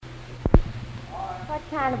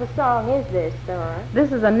kind of a song is this, Zora?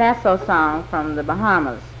 This is a Nassau song from the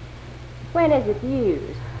Bahamas. When is it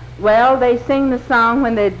used? Well, they sing the song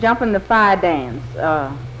when they're jumping the fire dance.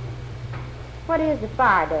 What is the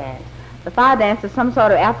fire dance? The fire dance is some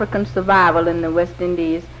sort of African survival in the West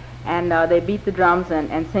Indies, and they beat the drums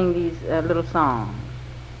and sing these little songs.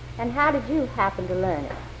 And how did you happen to learn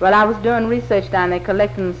it? Well, I was doing research down there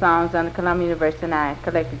collecting songs on the Columbia University, and I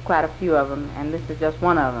collected quite a few of them, and this is just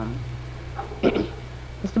one of them.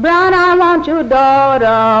 Mr. Brown, I want your daughter,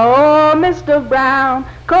 oh, Mr. Brown,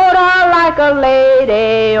 coat on like a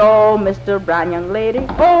lady, oh, Mr. Brown, young lady,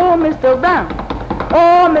 oh, Mr. Brown,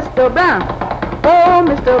 oh, Mr. Brown, oh,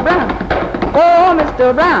 Mr. Brown, oh,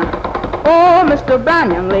 Mr. Brown, oh, Mr.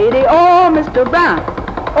 Brown, young lady, oh, Mr. Brown,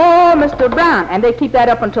 oh, Mr. Brown. And they keep that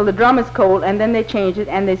up until the drum is cold, and then they change it,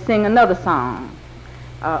 and they sing another song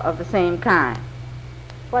of the same kind.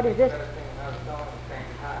 What is this?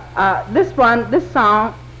 This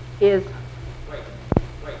song is